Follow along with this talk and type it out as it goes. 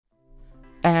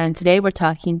And today we're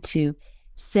talking to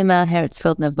Sima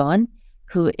Hertzfeld-Navon,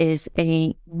 who is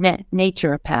a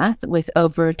naturopath with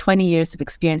over 20 years of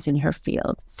experience in her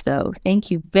field. So thank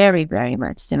you very, very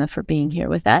much, Sima, for being here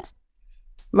with us.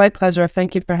 My pleasure.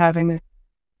 Thank you for having me.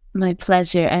 My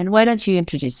pleasure. And why don't you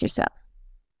introduce yourself?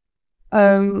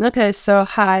 Okay, so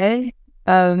hi.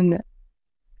 I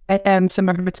am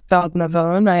Sima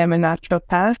Hertzfeld-Navon. I am a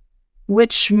naturopath,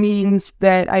 which means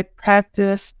that I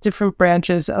practice different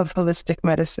branches of holistic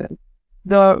medicine,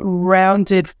 the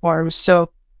rounded form. So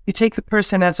you take the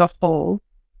person as a whole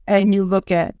and you look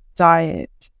at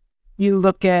diet, you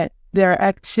look at their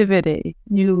activity,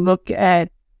 you look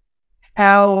at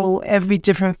how every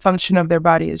different function of their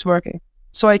body is working.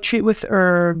 So I treat with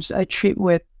herbs, I treat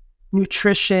with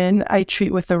nutrition, I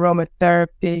treat with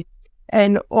aromatherapy,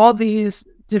 and all these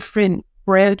different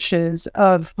branches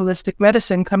of holistic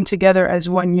medicine come together as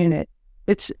one unit.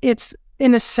 It's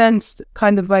in a sense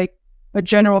kind of like a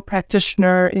general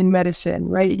practitioner in medicine,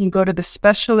 right? You go to the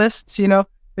specialists,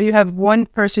 but you have one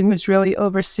person who's really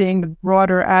overseeing the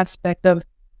broader aspect of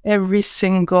every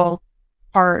single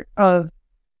part of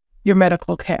your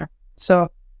medical care. So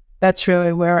that's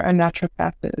really where a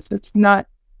naturopath is. It's not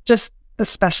just a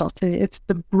specialty, it's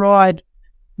the broad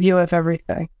view of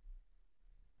everything.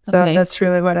 So That's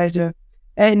really what I do.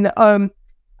 And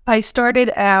I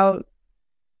started out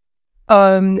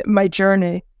my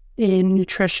journey in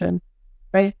nutrition,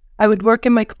 right? I would work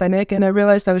in my clinic and I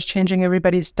realized I was changing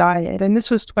everybody's diet. And this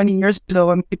was 20 years ago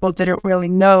when people didn't really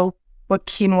know what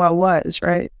quinoa was,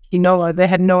 right? Quinoa, they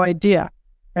had no idea,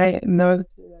 right? No,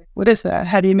 what is that?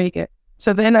 How do you make it?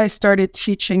 So then I started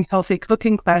teaching healthy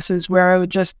cooking classes where I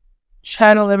would just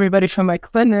channel everybody from my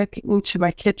clinic into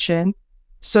my kitchen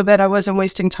so that I wasn't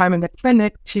wasting time in the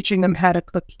clinic teaching them how to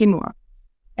cook quinoa.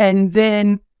 And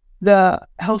then the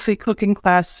healthy cooking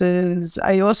classes,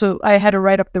 I had to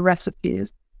write up the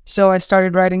recipes. So I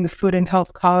started writing the food and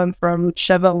health column for Amut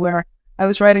Sheva, where I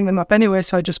was writing them up anyway,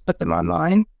 so I just put them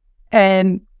online.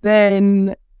 And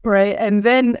then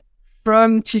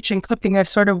from teaching cooking, I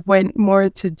sort of went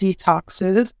more to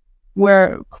detoxes,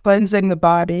 where cleansing the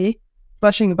body,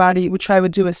 flushing the body, which I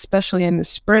would do especially in the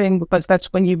spring, because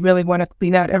that's when you really want to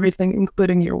clean out everything,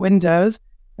 including your windows.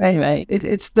 Right.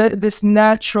 It's this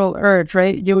natural urge,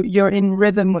 right? You're in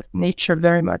rhythm with nature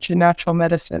very much in natural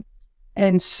medicine.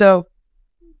 And so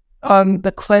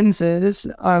the cleanses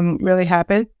really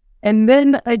happened. And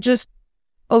then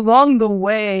along the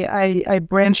way, I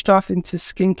branched off into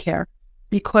skincare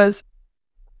because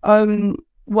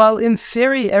while in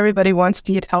theory, everybody wants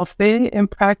to eat healthy, in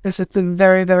practice, it's a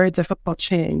very, very difficult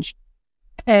change.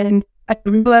 And I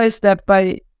realized that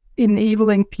by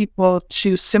enabling people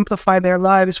to simplify their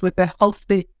lives with a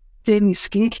healthy daily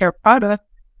skincare product,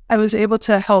 I was able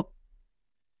to help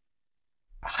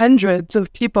hundreds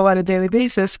of people on a daily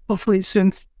basis, hopefully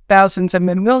soon thousands and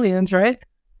then millions, right?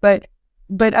 But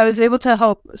I was able to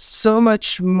help so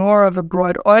much more of a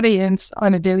broad audience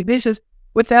on a daily basis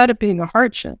without it being a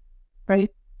hardship, right?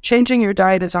 Changing your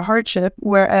diet is a hardship,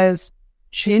 whereas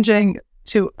changing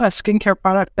to a skincare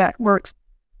product that works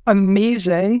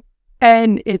amazing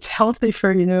and it's healthy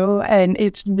for you and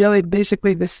it's really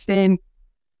basically the same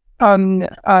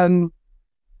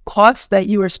cost that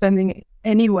you were spending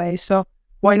anyway. So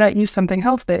why not use something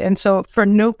healthy? And so for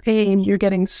no pain, you're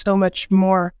getting so much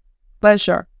more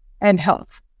pleasure and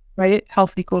health, right?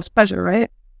 Health equals pleasure,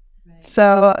 right?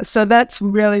 So that's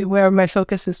really where my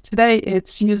focus is today.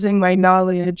 It's using my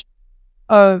knowledge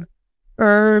of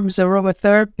herbs,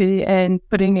 aromatherapy, and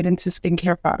putting it into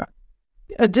skincare products.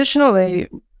 Additionally,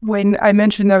 when I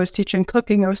mentioned I was teaching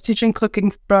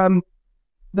cooking from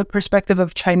the perspective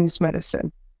of Chinese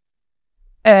medicine.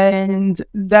 And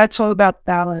that's all about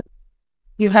balance.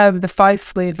 You have the 5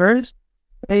 flavors,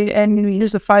 right? And you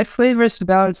use the 5 flavors to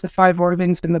balance the 5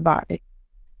 organs in the body.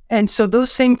 And so those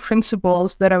same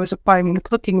principles that I was applying in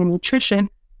cooking and nutrition,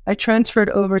 I transferred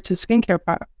over to skincare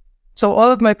products. So all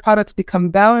of my products become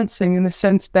balancing in the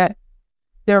sense that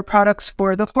there are products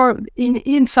for the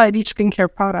inside each skincare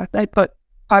product. I put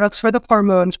products for the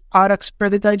hormones, products for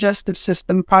the digestive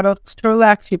system, products to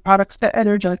relax you, products to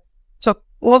energize. So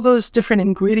all those different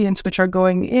ingredients which are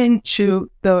going into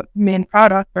the main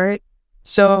product, right?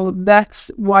 So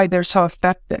that's why they're so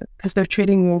effective, because they're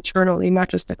treating you internally, not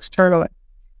just externally.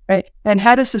 Right. And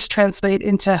how does this translate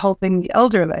into helping the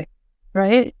elderly?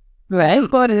 Right.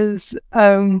 What is,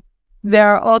 there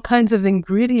are all kinds of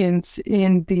ingredients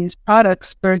in these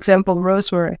products. For example,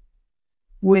 rosemary,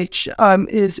 which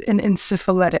is an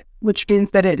encephalitic, which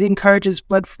means that it encourages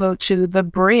blood flow to the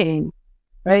brain,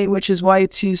 right? Which is why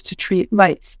it's used to treat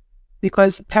lice,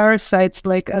 because parasites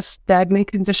like a stagnant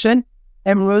condition,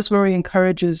 and rosemary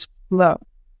encourages flow.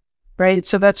 right?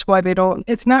 So that's why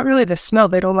it's not really the smell.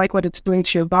 They don't like what it's doing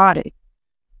to your body,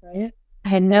 right? I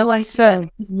had no idea. So,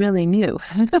 It's really new.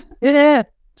 yeah.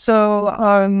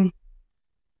 So,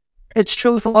 it's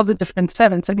true with all the different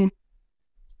scents. I mean,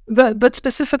 but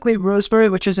specifically rosemary,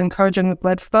 which is encouraging the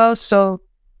blood flow. So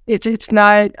it's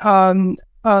not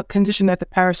a condition that the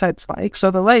parasites like.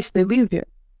 So the lice, they leave you.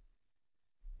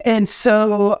 And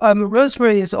so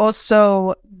rosemary is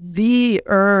also the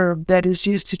herb that is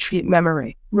used to treat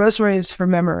memory. Rosemary is for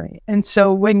memory. And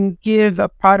so when you give a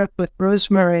product with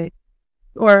rosemary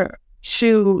or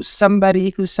to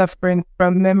somebody who's suffering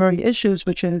from memory issues,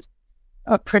 which is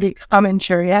a pretty common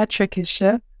geriatric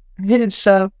issue, and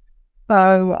so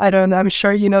I don't know, I'm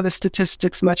sure you know the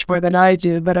statistics much more than I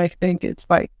do, but I think it's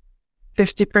like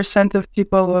 50% of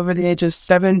people over the age of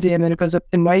 70, and then it goes up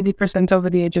to 90% over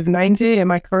the age of 90.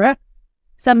 Am I correct?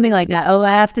 Something like that. Oh,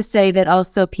 I have to say that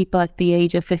also people at the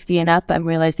age of 50 and up, I'm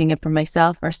realizing it for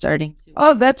myself, are starting to.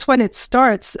 Oh, that's when it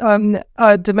starts.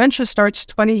 Dementia starts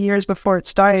 20 years before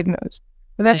it's diagnosed.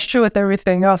 But that's true with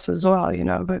everything else as well,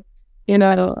 but,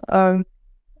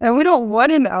 and we don't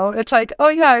want him out. It's like, oh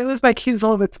yeah, I lose my keys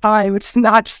all the time. It's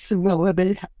not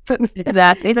civility.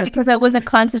 Exactly. Because I wasn't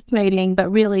concentrating,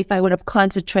 but really if I would have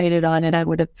concentrated on it, I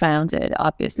would have found it,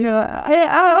 obviously. Yeah,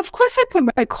 I of course I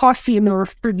put my coffee in the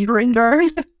refrigerator.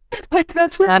 Like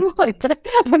that's what I'm like.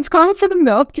 I'm going for the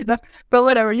milk, but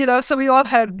whatever, so we all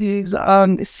have these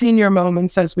senior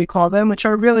moments, as we call them, which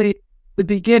are really the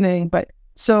beginning. But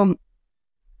so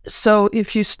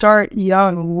if you start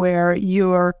young, where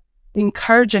you're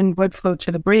encouraging blood flow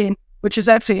to the brain, which is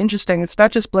actually interesting. It's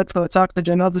not just blood flow, it's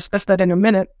oxygen. I'll discuss that in a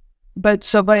minute. But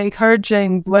so by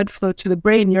encouraging blood flow to the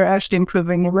brain, you're actually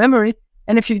improving your memory.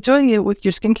 And if you're doing it with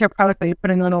your skincare product that you're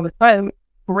putting on all the time,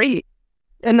 great.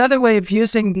 Another way of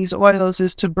using these oils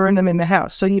is to burn them in the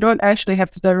house. So you don't actually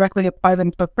have to directly apply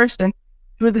them to a person.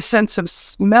 Through the sense of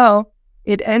smell,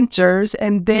 it enters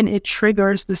and then it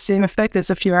triggers the same effect as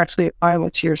if you're actually applying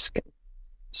it to your skin.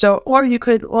 So, or you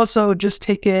could also just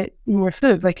take it in your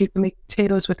food, like you can make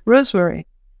potatoes with rosemary.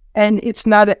 And it's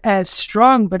not as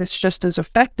strong, but it's just as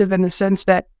effective in the sense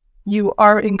that you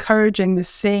are encouraging the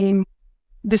same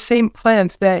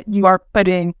plants that you are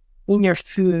putting in your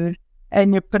food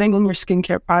and you're putting in your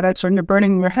skincare products, or you're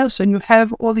burning in your house, and you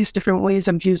have all these different ways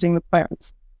of using the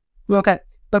plants. Okay,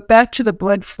 but back to the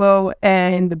blood flow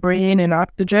and the brain and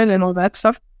oxygen and all that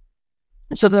stuff.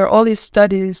 So there are all these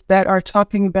studies that are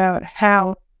talking about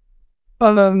how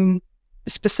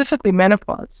specifically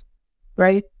menopause,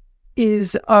 right,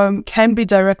 is can be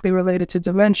directly related to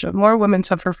dementia. More women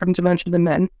suffer from dementia than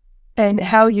men, and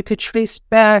how you could trace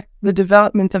back the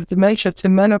development of dementia to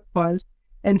menopause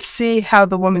and see how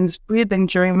the woman's breathing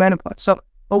during menopause. So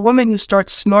a woman who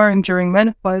starts snoring during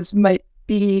menopause might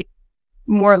be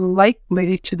more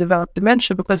likely to develop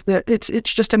dementia because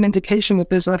it's just an indication that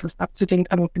there's less oxygen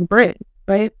coming from the brain,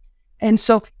 right? And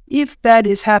so if that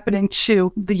is happening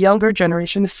to the younger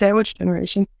generation, the sandwich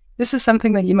generation, this is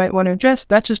something that you might want to address,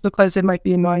 not just because it might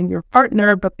be annoying your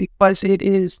partner, but because it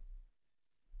is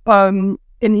an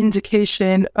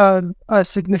indication of a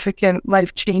significant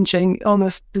life-changing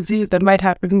illness, disease that might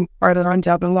happen farther on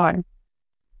down the line.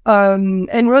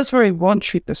 And rosemary won't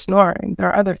treat the snoring. There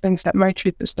are other things that might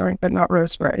treat the snoring, but not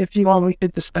rosemary. If you want, we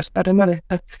could discuss that another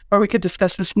time, or we could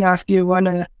discuss this now if you want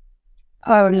to.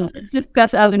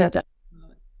 Discuss other stuff.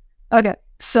 Okay,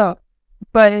 so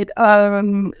back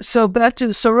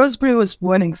to rosemary was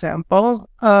one example.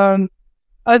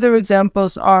 Other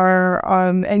examples are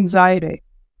anxiety,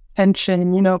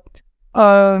 tension.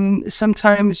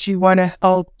 Sometimes you want to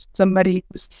help somebody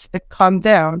who's sick calm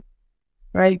down,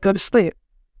 right? Go to sleep.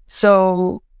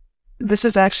 So this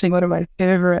is actually one of my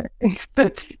favorite.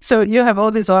 So you have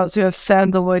all these oils. You have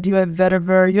sandalwood, you have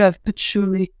vetiver, you have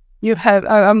patchouli, you have,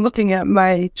 I'm looking at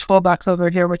my toolbox over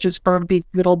here, which is for these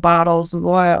little bottles of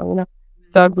oil.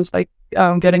 Doug was like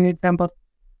getting examples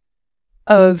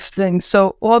of things.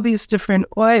 So all these different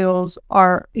oils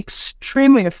are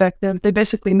extremely effective. They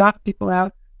basically knock people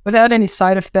out without any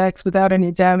side effects, without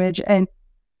any damage. And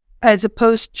as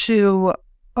opposed to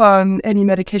any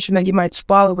medication that you might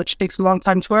swallow, which takes a long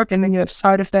time to work, and then you have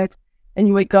side effects, and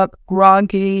you wake up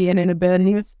groggy and in a bed.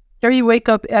 And here you wake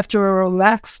up after a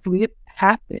relaxed sleep,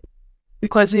 happy,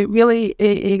 because it really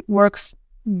it works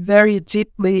very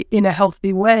deeply in a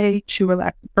healthy way to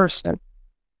relax the person.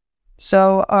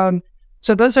 So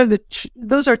those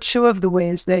are two of the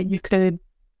ways that you could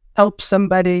help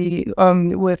somebody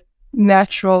with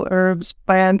natural herbs,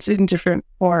 plants in different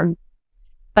forms.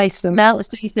 By smell,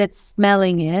 so you said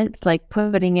smelling it, it's like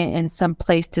putting it in some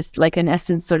place to, like an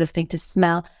essence sort of thing to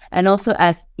smell. And also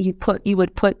as you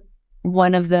would put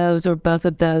one of those or both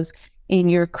of those in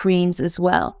your creams as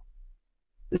well?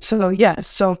 So yeah,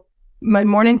 so my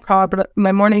morning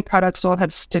products all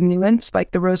have stimulants,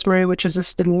 like the rosemary, which is a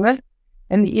stimulant,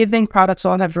 and the evening products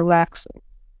all have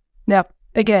relaxants. Now,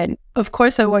 again, of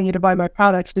course, I want you to buy my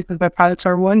products because my products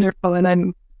are wonderful, and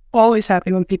I'm always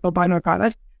happy when people buy my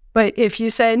products. But if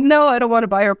you say, no, I don't want to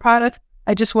buy your products,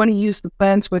 I just want to use the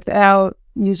plants without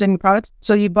using the products.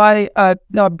 So you buy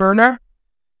a burner,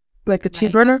 like a tea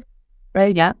burner,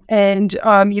 right? Yeah. And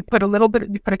you put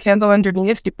a candle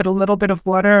underneath, you put a little bit of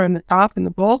water on the top in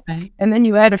the bowl, Right. and then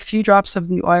you add a few drops of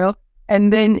the oil,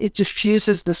 and then it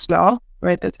diffuses the smell,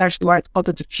 right? That's actually why it's called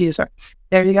a diffuser.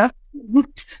 There you go.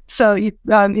 So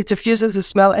it diffuses the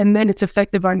smell, and then it's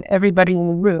effective on everybody in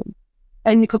the room.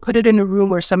 And you could put it in a room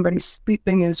where somebody's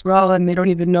sleeping as well, and they don't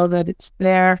even know that it's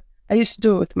there. I used to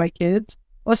do it with my kids.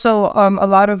 Also, a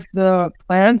lot of the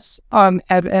plants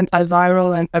have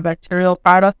antiviral, antibacterial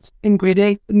products,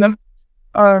 ingredients in them.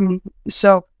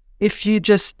 So if you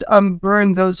just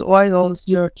burn those oils,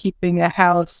 you're keeping a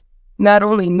house not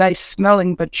only nice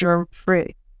smelling, but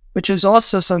germ-free, which is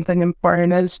also something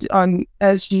important.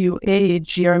 As you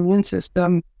age, your immune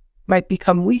system might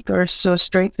become weaker, so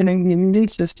strengthening the immune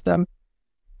system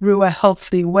through a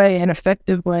healthy way, an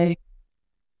effective way,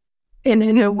 and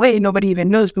in a way nobody even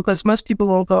knows, because most people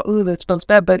will go, oh, that smells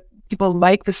bad, but people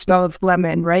like the smell of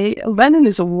lemon, right? Lemon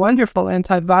is a wonderful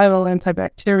antiviral,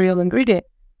 antibacterial ingredient.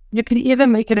 You could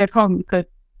even make it at home. You could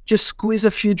just squeeze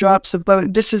a few drops of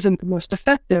lemon. This isn't the most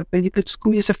effective, but you could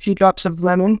squeeze a few drops of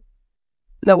lemon.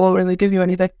 That won't really give you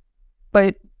anything.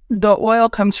 But the oil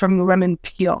comes from the lemon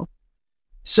peel.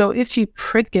 So if you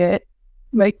prick it,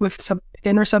 like with some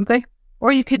pin or something,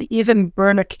 or you could even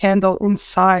burn a candle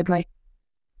inside, like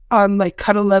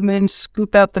cut a lemon,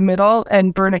 scoop out the middle,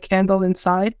 and burn a candle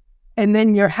inside, and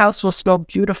then your house will smell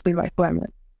beautifully like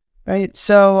lemon, right?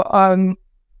 So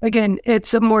again,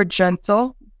 it's a more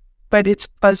gentle, but it's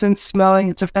pleasant smelling.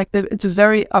 It's effective. It's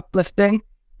very uplifting.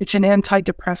 It's an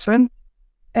antidepressant,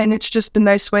 and it's just a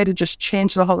nice way to just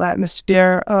change the whole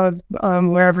atmosphere of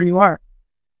wherever you are.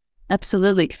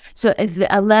 Absolutely. So is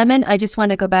a lemon, I just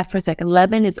want to go back for a second.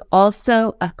 Lemon is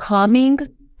also a calming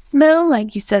smell,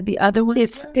 like you said, the other one?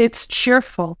 It's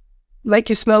cheerful. Like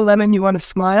you smell lemon, you want to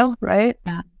smile, right?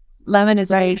 Yeah. Lemon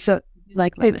is right. So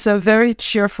like lemon. It's a very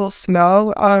cheerful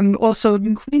smell. Also, you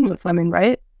can clean with lemon,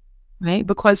 right? Right.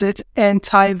 Because it's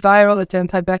antiviral, it's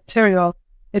antibacterial,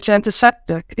 it's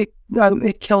antiseptic.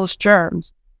 It kills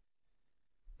germs.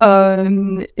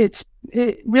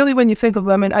 Really, when you think of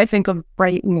lemon, I think of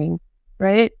brightening,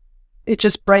 right? It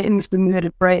just brightens the mood,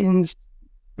 it brightens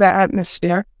the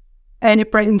atmosphere, and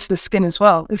it brightens the skin as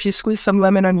well. If you squeeze some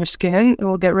lemon on your skin, it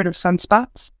will get rid of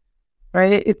sunspots,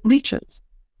 right? It bleaches.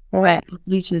 Right, it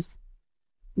bleaches.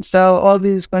 So all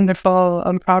these wonderful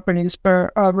properties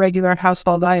for regular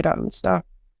household items. So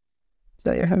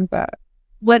you have that.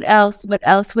 What else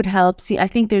would help? See, I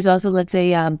think there's also, let's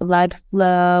say, blood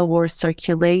flow or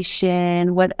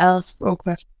circulation. What else?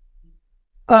 Okay.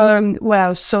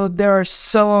 Wow. So there are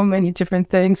so many different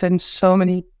things, and so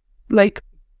many, like,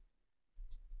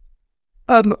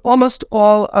 almost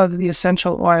all of the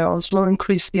essential oils will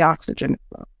increase the oxygen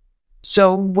flow.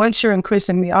 So once you're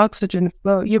increasing the oxygen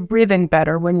flow, you're breathing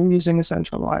better when you're using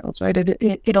essential oils, right?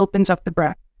 It opens up the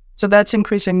breath. So that's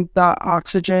increasing the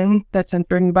oxygen that's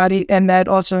entering the body, and that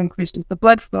also increases the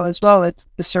blood flow as well. It's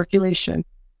the circulation,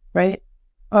 right?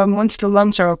 Once the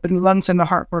lungs are open, the lungs and the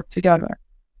heart work together,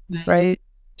 right?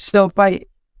 So by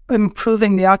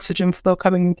improving the oxygen flow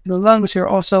coming into the lungs, you're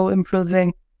also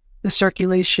improving the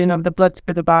circulation of the blood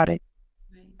through the body.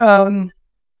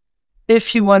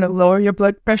 If you want to lower your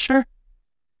blood pressure,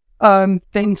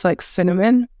 things like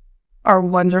cinnamon are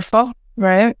wonderful,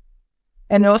 right?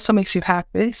 And it also makes you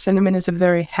happy. Cinnamon is a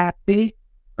very happy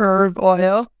herb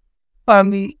oil.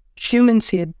 Cumin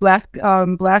seed, black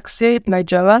seed,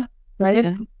 nigella, right?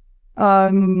 Yeah.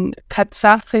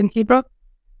 Katzaf in Hebrew,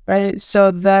 right?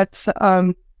 So that's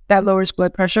that lowers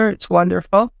blood pressure. It's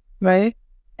wonderful, right?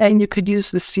 And you could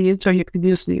use the seeds or you could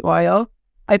use the oil.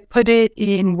 I put it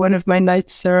in one of my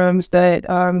night serums that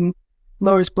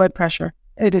lowers blood pressure.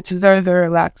 It's very, very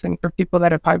relaxing for people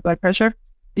that have high blood pressure,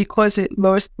 because it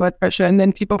lowers blood pressure. And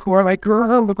then people who are like,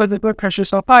 oh, because the blood pressure is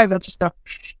so high, they'll just go,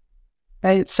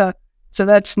 right? So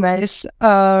that's nice.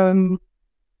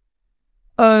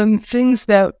 Things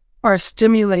that are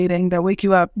stimulating, that wake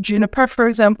you up. Juniper, for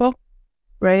example,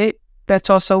 right? That's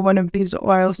also one of these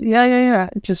oils. Yeah.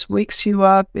 It just wakes you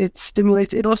up. It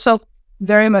stimulates. It also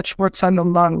very much works on the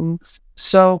lungs.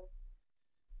 So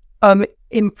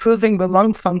improving the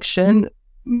lung function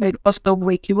might also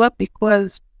wake you up,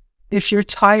 because if you're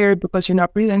tired because you're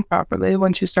not breathing properly,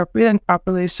 once you start breathing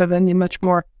properly, so then you're much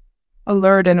more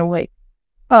alert and awake.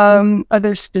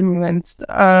 Other stimulants,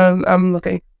 I'm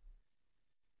looking.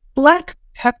 Black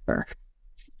pepper,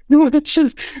 which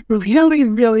is really,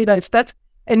 really nice. That's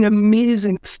an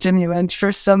amazing stimulant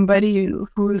for somebody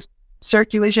whose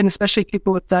circulation, especially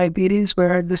people with diabetes,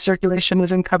 where the circulation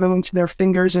isn't coming into their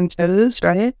fingers and toes,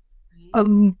 right?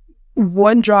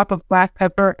 One drop of black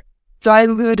pepper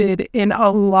diluted in a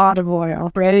lot of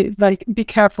oil, right? Like, be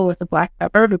careful with the black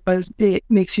pepper because it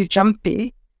makes you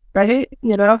jumpy, right?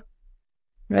 You know,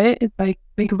 right? Like,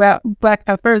 think about black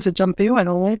pepper as a jumpy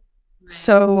oil, right?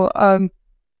 So,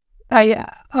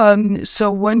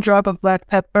 so one drop of black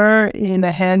pepper in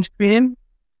a hand cream,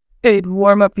 it'd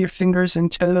warm up your fingers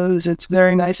and toes. It's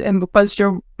very nice. And because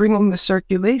you're bringing the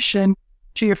circulation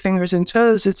to your fingers and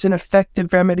toes, it's an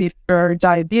effective remedy for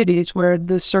diabetes where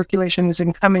the circulation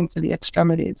isn't coming to the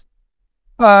extremities.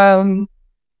 Anything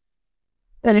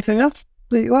else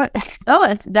that you want?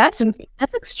 Oh, that's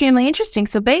extremely interesting.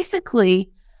 So basically,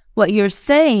 what you're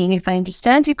saying, if I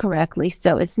understand you correctly,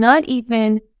 so it's not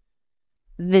even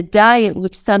the diet,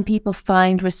 which some people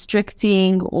find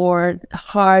restricting or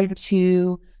hard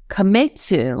to commit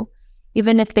to,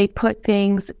 even if they put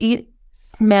things,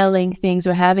 smelling things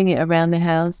or having it around the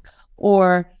house,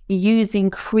 or using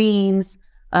creams,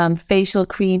 facial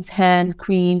creams, hand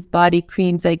creams, body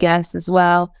creams, I guess, as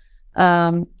well,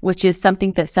 which is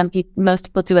something that most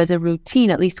people do as a routine,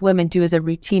 at least women do as a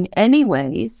routine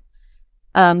anyways,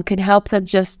 can help them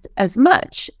just as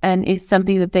much. And it's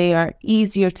something that they are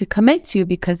easier to commit to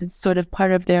because it's sort of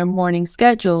part of their morning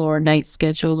schedule or night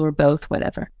schedule or both,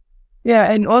 whatever.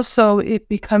 Yeah, and also it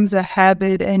becomes a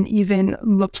habit and even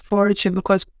looked forward to,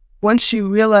 because once you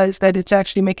realize that it's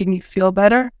actually making you feel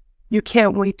better, you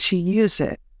can't wait to use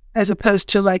it, as opposed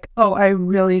to like, oh, I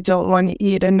really don't want to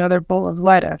eat another bowl of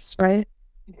lettuce, right?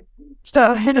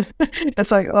 So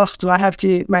it's like, oh, do I have to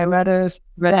eat my lettuce?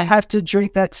 Right. I have to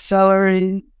drink that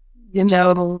celery,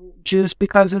 juice,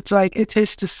 because it's like, it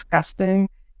tastes disgusting,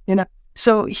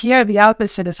 So here the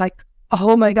opposite is like,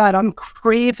 oh my God, I'm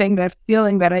craving that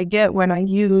feeling that I get when I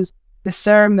use the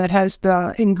serum that has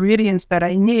the ingredients that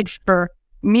I need for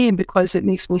me because it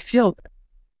makes me feel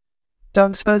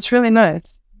good. So it's really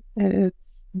nice.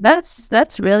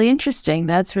 That's really interesting.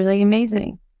 That's really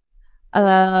amazing.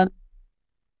 Can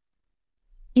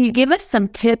you give us some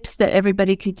tips that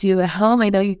everybody could do at home? I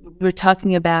know you were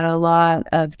talking about a lot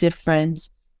of different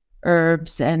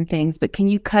herbs and things, but can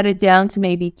you cut it down to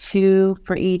maybe 2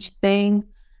 for each thing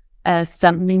as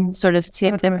something sort of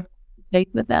tip to take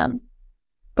with them?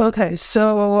 Okay,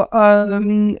 so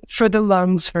for the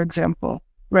lungs, for example,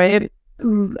 right?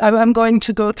 I'm going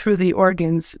to go through the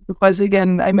organs because,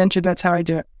 again, I mentioned that's how I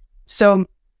do it. So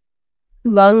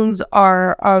lungs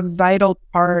are a vital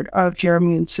part of your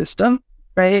immune system,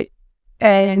 right?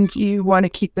 And you want to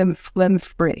keep them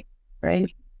phlegm-free,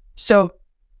 right? So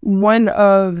one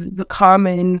of the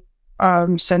common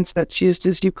scents that's used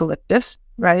is eucalyptus,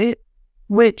 right?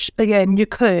 Which, again, you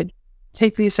could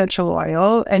take the essential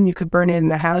oil and you could burn it in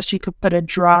the house. You could put a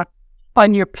drop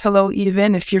on your pillow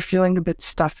even if you're feeling a bit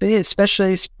stuffy,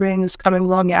 especially spring is coming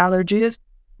along, allergies.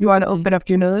 You want to open up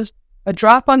your nose. A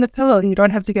drop on the pillow, you don't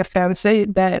have to get fancy,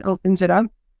 that opens it up.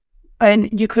 And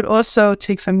you could also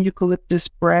take some eucalyptus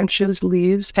branches,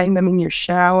 leaves, hang them in your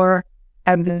shower,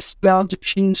 have the smell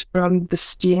diffuse from the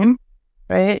steam,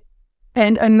 right?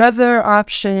 And another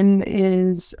option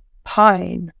is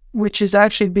pine, which is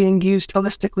actually being used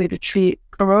holistically to treat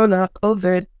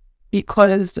COVID,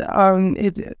 because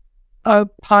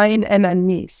pine and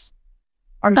anise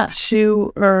are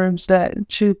two plants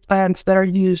that are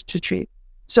used to treat.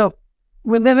 So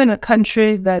we live in a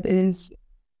country that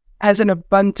has an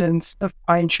abundance of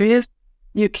pine trees.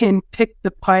 You can pick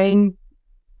the pine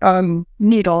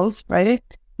needles, right?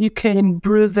 You can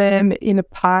brew them in a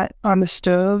pot on the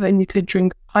stove and you could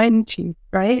drink pine tea,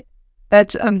 right?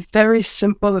 That's a very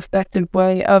simple, effective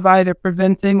way of either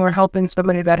preventing or helping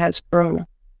somebody that has corona.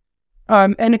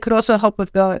 And it could also help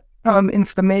with the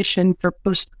inflammation for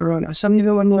post-corona. So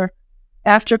even when we're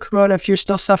after corona, if you're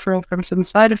still suffering from some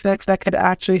side effects, that could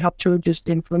actually help to reduce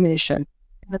the inflammation.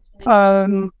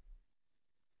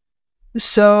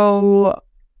 So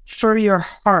for your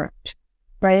heart,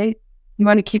 right? You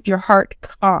want to keep your heart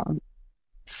calm.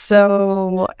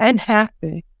 So, and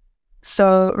happy.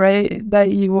 So, right, that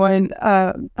you want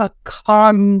a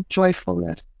calm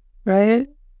joyfulness, right?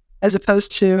 As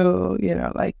opposed to,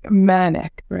 like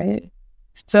manic, right?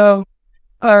 So,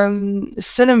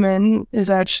 cinnamon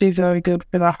is actually very good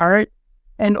for the heart,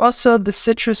 and also the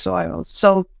citrus oils.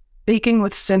 So, baking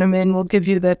with cinnamon will give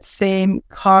you that same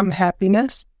calm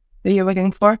happiness that you're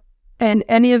looking for. And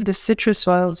any of the citrus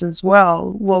oils as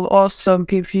well will also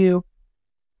give you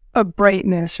a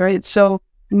brightness, right? So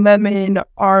lemon,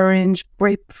 orange,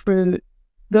 grapefruit,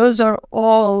 those are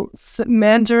all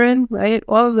mandarin, right?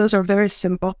 All of those are very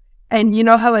simple. And you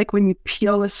know how like when you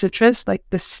peel a citrus, like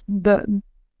this, the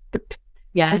like the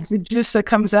Yes. juice that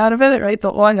comes out of it, right?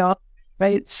 The oil,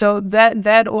 right? So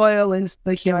that oil is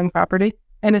the healing property.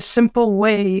 And a simple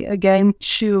way, again,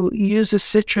 to use a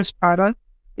citrus product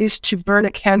is to burn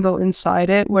a candle inside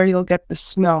it where you'll get the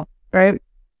smell, right?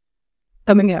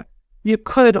 Coming out. You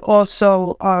could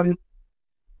also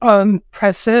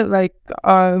press it like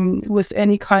with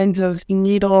any kind of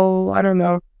needle, I don't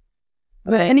know,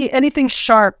 anything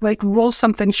sharp, like roll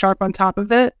something sharp on top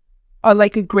of it, or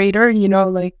like a grater, you know,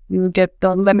 like you get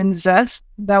the lemon zest,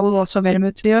 that will also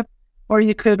benefit to you. Or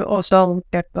you could also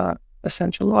get the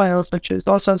essential oils, which is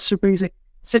also super easy.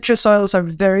 Citrus oils are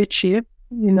very cheap,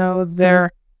 you know,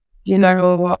 they're,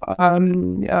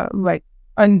 like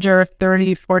under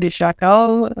 30, 40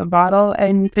 shekel a bottle,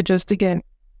 and you could just, again,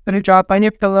 put a drop on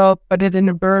your pillow, put it in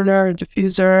a burner, a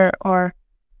diffuser, or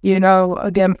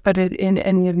again, put it in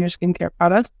any of your skincare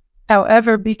products.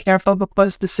 However, be careful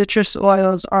because the citrus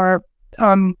oils are,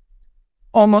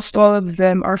 almost all of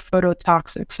them are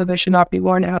phototoxic, so they should not be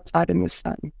worn outside in the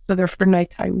sun. So they're for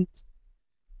nighttime use.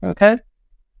 Okay?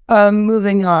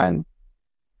 Moving on.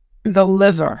 The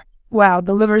liver. Wow,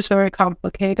 the liver is very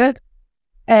complicated,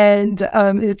 and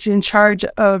it's in charge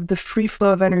of the free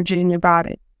flow of energy in your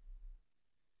body,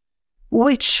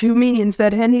 which means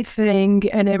that anything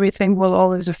and everything will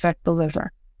always affect the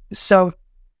liver. So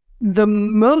the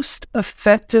most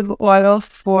effective oil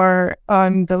for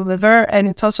the liver, and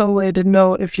it's also a way to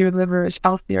know if your liver is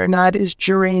healthy or not, is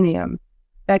geranium.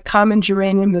 That common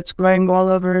geranium that's growing all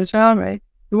over Israel, right?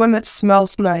 The one that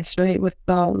smells nice, right? With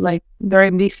the like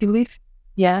very leafy leaf.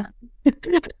 Yeah.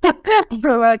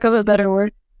 For lack of a better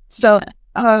word. So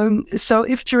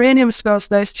if geranium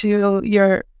smells nice to you,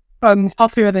 you're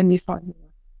healthier than you thought you were.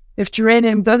 If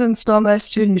geranium doesn't smell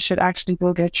nice to you, you should actually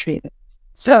go get treated.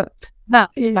 So Wow.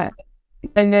 yeah,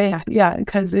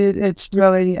 because it's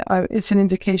really it's an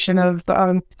indication of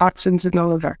toxins in the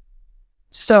liver.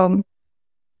 So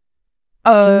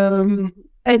and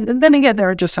then again, there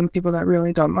are just some people that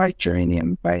really don't like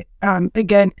geranium, right?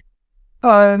 Again,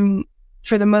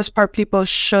 for the most part, people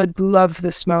should love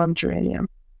the smell of geranium.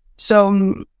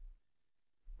 So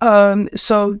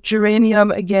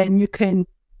geranium, again, you can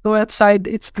go outside.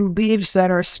 It's the leaves that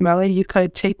are smelly. You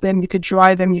could take them, you could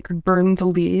dry them, you could burn the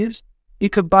leaves. You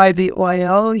could buy the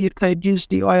oil. You could use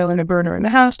the oil in a burner in the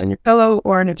house, on your pillow,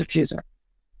 or in a diffuser.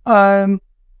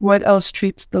 What else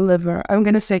treats the liver? I'm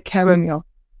going to say chamomile,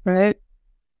 right?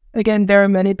 Again, there are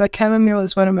many, but chamomile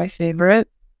is one of my favorite.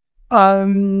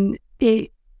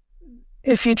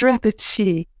 If you drink the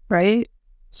tea, right?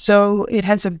 So it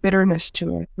has a bitterness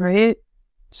to it, right?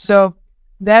 So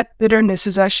that bitterness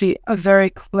is actually a very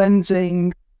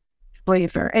cleansing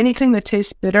flavor. Anything that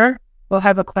tastes bitter will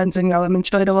have a cleansing element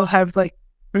to it. It will have, like,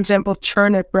 for example,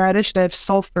 turnip, radish, they have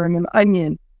sulfur in them,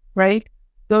 onion, right?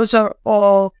 Those are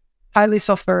all highly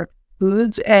sulfuric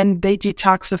foods, and they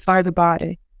detoxify the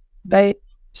body, right?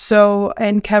 So,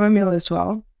 and chamomile as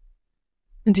well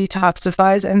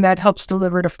detoxifies, and that helps the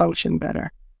liver to function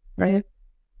better, right?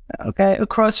 Okay,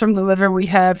 across from the liver, we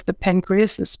have the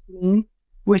pancreas, the spleen,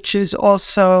 which is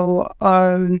also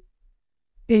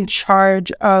in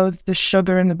charge of the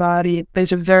sugar in the body. It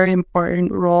plays a very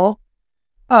important role.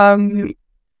 And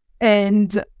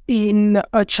in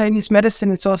Chinese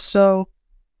medicine, it's also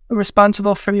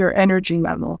responsible for your energy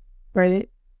level, right?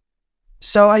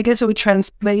 So I guess it would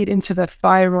translate into the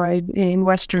thyroid in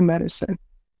Western medicine.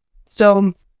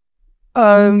 So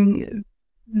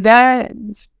that,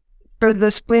 for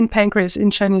the spleen pancreas,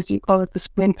 in Chinese, you call it the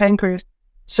spleen pancreas.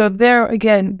 So there,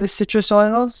 again, the citrus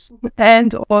oils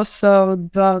and also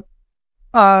the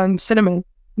cinnamon.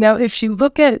 Now, if you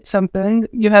look at something,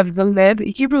 you have the lev.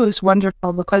 Hebrew is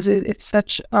wonderful because it's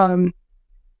such a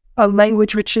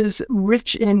language which is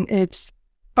rich in its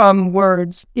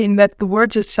words, in that the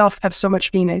words itself have so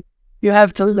much meaning. You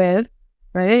have the lev,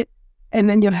 right? And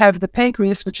then you have the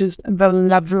pancreas, which is the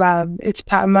lavlav. It's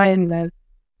pa'amayin lev,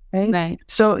 right? Right.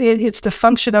 So it's the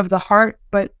function of the heart,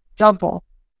 but double,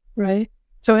 right?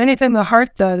 So anything the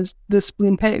heart does, the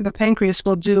spleen, the pancreas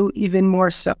will do even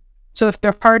more so. So if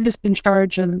your heart is in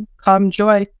charge of calm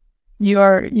joy,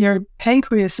 your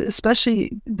pancreas,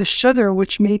 especially the sugar,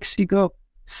 which makes you go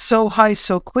so high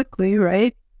so quickly,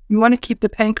 right? You want to keep the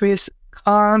pancreas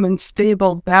calm and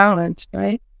stable, balanced,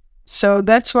 right? So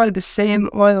that's why the same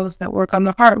oils that work on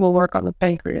the heart will work on the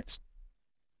pancreas,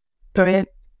 right?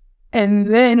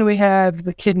 And then we have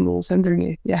the kidneys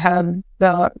underneath. You have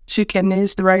the two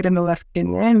kidneys, the right and the left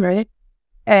kidney, right?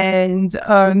 And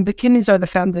the kidneys are the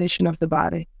foundation of the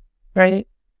body, right?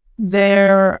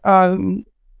 They're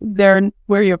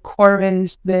where your core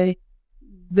is. They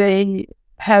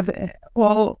have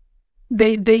all,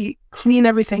 they clean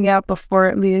everything out before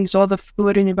it leaves. All the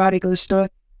fluid in your body goes to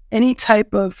it. Any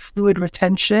type of fluid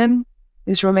retention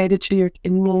is related to your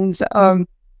kidneys.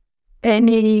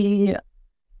 Any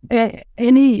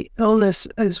illness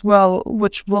as well,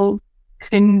 which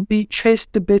can be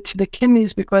traced a bit to the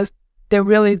kidneys because they're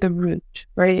really the root,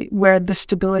 right? Where the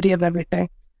stability of everything.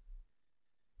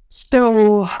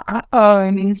 So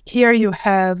here you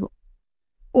have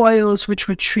oils which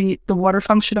would treat the water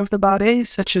function of the body,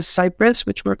 such as cypress,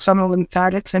 which works on the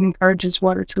lymphatics and encourages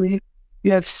water to leave.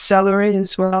 You have celery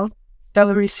as well,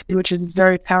 celery seed, which is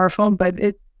very powerful, but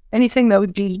anything that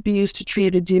would be used to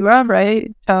treat edema,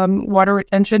 right? Water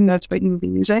retention, that's what you would be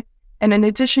using. And in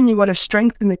addition, you want to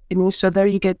strengthen the kidneys. So there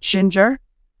you get ginger,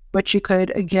 which you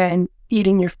could, again,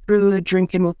 eating your food,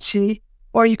 drinking with tea,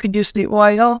 or you could use the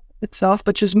oil itself,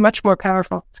 which is much more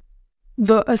powerful.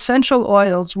 The essential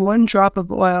oils, one drop of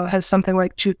oil has something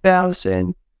like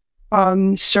 2,000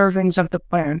 servings of the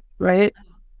plant, right?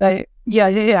 Like,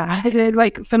 yeah.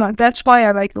 That's why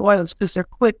I like the oils, because they're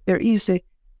quick, they're easy,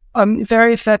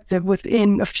 very effective.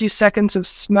 Within a few seconds of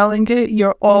smelling it,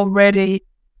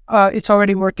 it's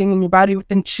already working in your body.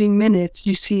 Within 2 minutes,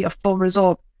 you see a full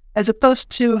result, as opposed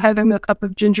to having a cup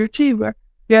of ginger tea, where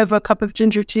you have a cup of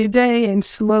ginger tea a day, and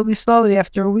slowly,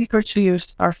 after a week or two, you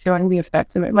start feeling the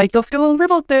effects of it. Like, you'll feel a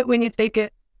little bit when you take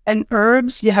it, and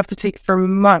herbs you have to take for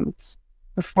months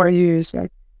before you use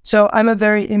it. So I'm a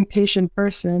very impatient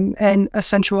person, and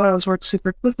essential oils work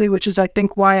super quickly, which is, I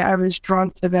think, why I was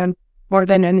drawn to them more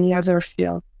than any other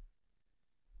field.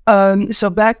 So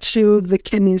back to the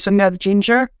kidneys, so you have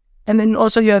ginger, and then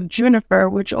also you have juniper,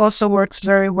 which also works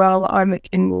very well on the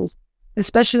kidneys,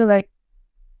 especially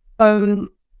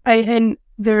and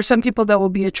there are some people that will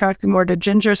be attracted more to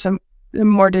ginger, some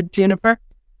more to juniper.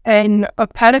 And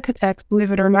panic attacks,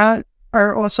 believe it or not,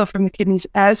 are also from the kidneys.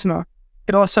 Asthma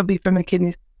could also be from the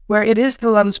kidneys, where it is the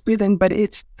lungs breathing, but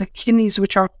it's the kidneys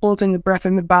which are holding the breath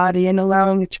in the body and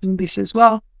allowing it to release as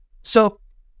well. So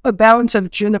a balance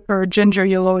of juniper or ginger,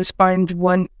 you'll always find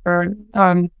one for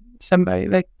somebody.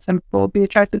 Like, some people will be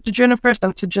attracted to juniper,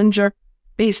 some to ginger,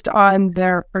 based on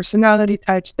their personality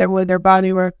types, their way their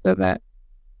body works, so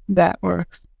that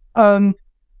works.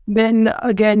 Then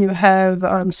again, you have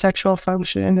sexual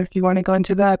function, if you want to go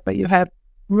into that, but you have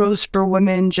rose for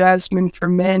women, jasmine for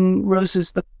men. Rose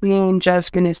is the queen,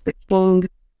 jasmine is the king.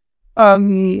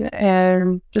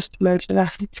 And just to mention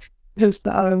that, there's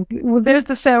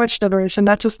the sandwich generation,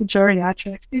 not just the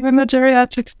geriatrics. Even the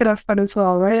geriatrics can have fun as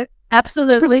well, right?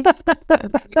 Absolutely.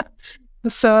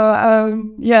 So,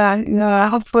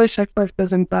 hopefully sex life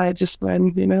doesn't die just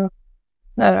when,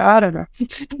 I don't know.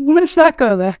 Let's not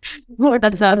go there.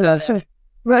 Let's not go there.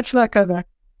 Let's not go there.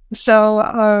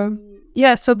 So,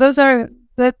 so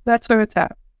that's where it's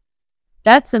at.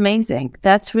 That's amazing.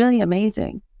 That's really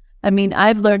amazing. I mean,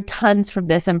 I've learned tons from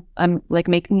this. I'm like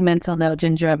making a mental note.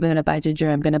 Ginger, I'm going to buy ginger.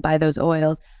 I'm going to buy those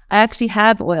oils. I actually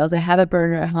have oils. I have a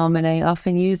burner at home, and I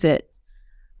often use it.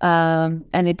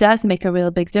 And it does make a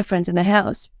real big difference in the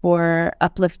house for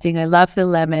uplifting. I love the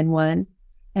lemon one,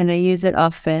 and I use it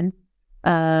often.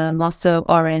 Also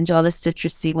orange, all the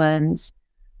citrusy ones.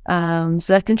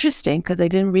 So that's interesting, because I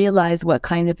didn't realize what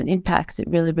kind of an impact it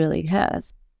really, really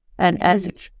has. And as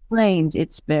explained,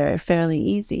 it's fairly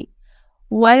easy.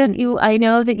 Why don't you, I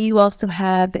know that you also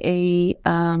have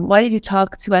why don't you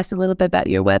talk to us a little bit about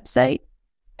your website?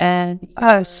 And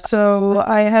so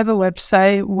I have a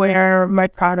website where my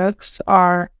products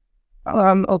are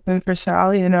open for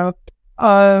sale.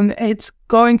 It's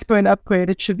going through an upgrade.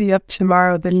 It should be up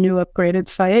tomorrow, the new upgraded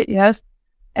site, yes.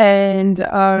 And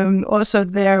also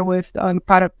there with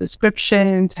product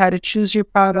descriptions, how to choose your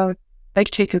product, like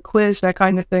take a quiz, that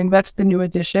kind of thing. That's the new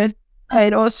edition.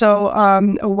 And also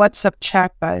a WhatsApp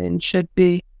chat button should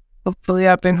be hopefully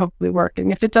up and hopefully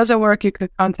working. If it doesn't work, you could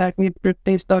contact me through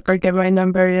Facebook or get my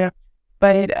number. Yeah,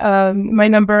 but my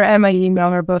number and my email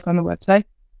are both on the website.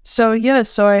 So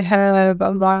I have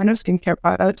a line of skincare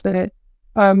products that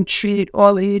treat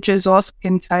all ages, all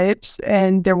skin types,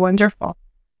 and they're wonderful.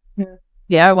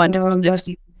 They are wonderful. Just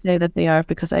you can say that they are,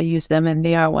 because I use them and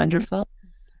they are wonderful.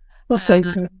 Well, thank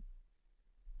you.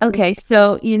 Okay,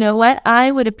 so you know what? I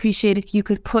would appreciate if you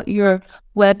could put your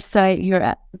website,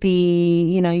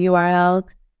 the URL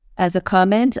as a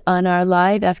comment on our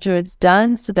live after it's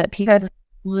done, so that people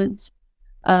would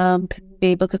be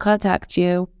able to contact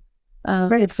you.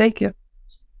 Great, thank you.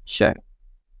 Sure.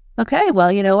 Okay,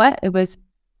 well, you know what? It was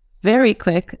very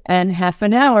quick, and half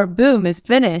an hour, boom, is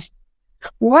finished.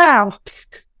 Wow.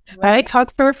 I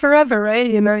talk for forever,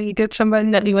 right? You get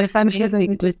somebody that you want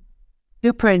It was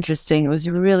super interesting. It was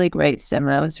really great,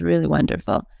 Simma. It was really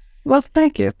wonderful. Well,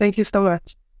 thank you. Thank you so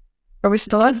much. Are we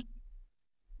still on?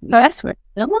 Yes, we're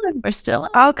still on. We're still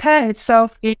on. Okay, so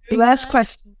last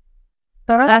question.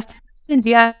 Last question. Do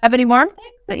you have any more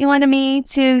things that you wanted me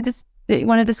to that you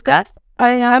want to discuss?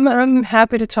 I'm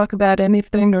happy to talk about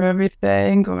anything or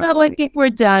everything. Well, I think we're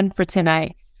done for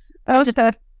tonight.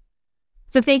 Okay.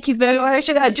 So thank you very much.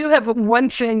 Actually, I do have one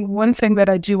thing that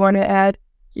I do want to add.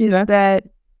 That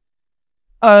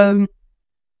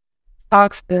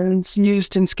toxins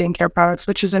used in skincare products,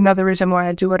 which is another reason why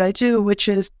I do what I do, which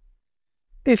is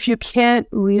if you can't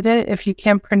read it, if you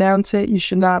can't pronounce it, you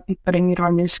should not be putting it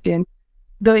on your skin.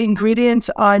 The ingredients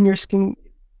on your skin,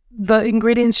 the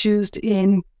ingredients used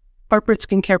in corporate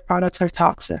skincare products are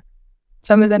toxic.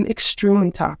 Some of them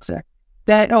extremely toxic.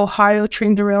 That Ohio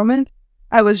train derailment,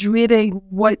 I was reading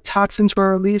what toxins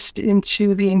were released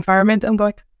into the environment. I'm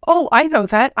going, oh, I know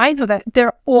that.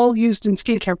 They're all used in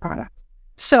skincare products.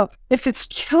 So if it's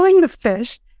killing the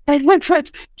fish, and if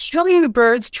it's killing the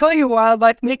birds, killing the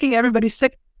wildlife, making everybody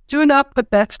sick, do not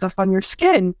put that stuff on your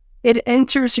skin. It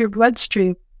enters your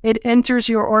bloodstream. It enters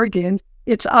your organs.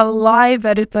 It's a lie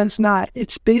that it does not.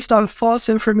 It's based on false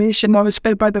information that was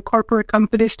fed by the corporate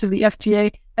companies to the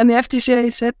FDA. And the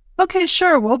FDA said, okay,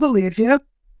 sure, we'll believe you.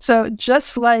 So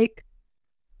just like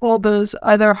all those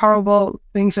other horrible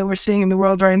things that we're seeing in the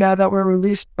world right now that were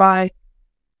released by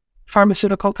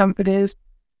pharmaceutical companies,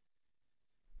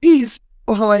 please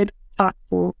avoid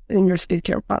toxins in your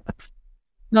skincare products.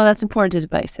 No, that's important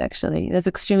advice, actually. That's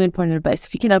extremely important advice.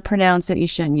 If you cannot pronounce it, you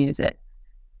shouldn't use it.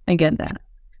 I get that.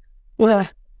 Well,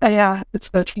 yeah,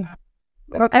 it's so true.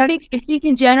 I think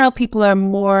in general, people are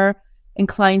more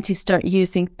inclined to start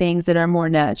using things that are more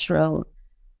natural,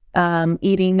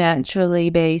 eating naturally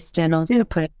based, and also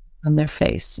put it on their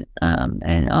face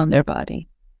and on their body.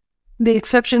 The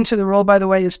exception to the rule, by the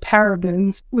way, is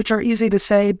parabens, which are easy to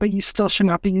say, but you still should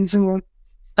not be using them.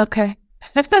 Okay.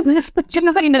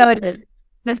 Duly noted.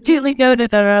 That's duly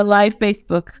noted on our live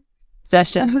Facebook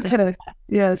session.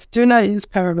 Yes, do not use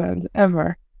parabens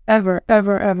ever, ever,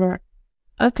 ever, ever.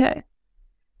 Okay.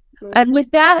 And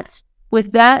with that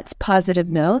positive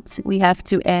note, we have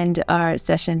to end our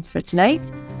sessions for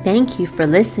tonight. Thank you for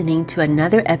listening to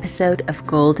another episode of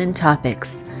Golden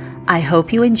Topics. I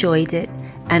hope you enjoyed it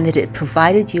and that it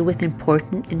provided you with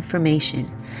important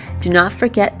information. Do not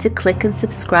forget to click and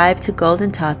subscribe to Golden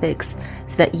Topics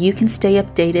so that you can stay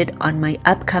updated on my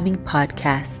upcoming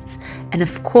podcasts. And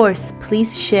of course,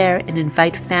 please share and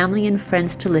invite family and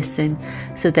friends to listen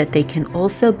so that they can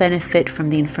also benefit from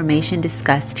the information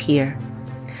discussed here.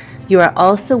 You are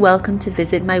also welcome to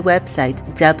visit my website,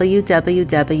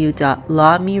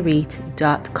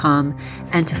 www.lawmirit.com,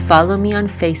 and to follow me on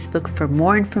Facebook for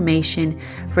more information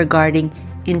regarding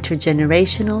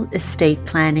intergenerational estate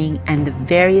planning and the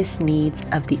various needs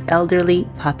of the elderly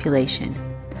population.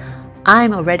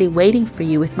 I'm already waiting for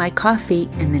you with my coffee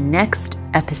in the next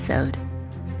episode.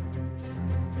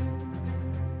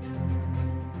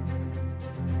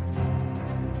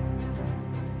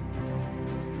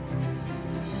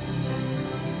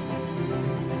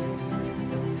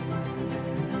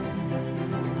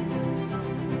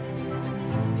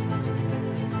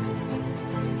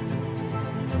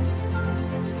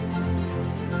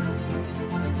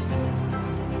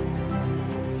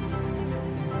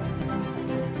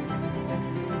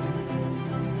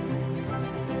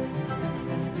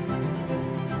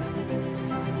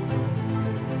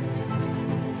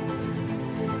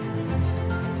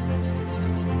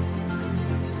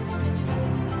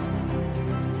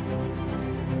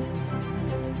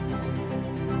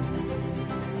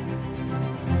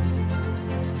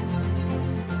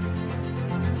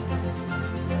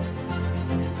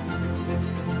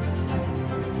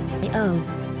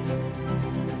 Oh.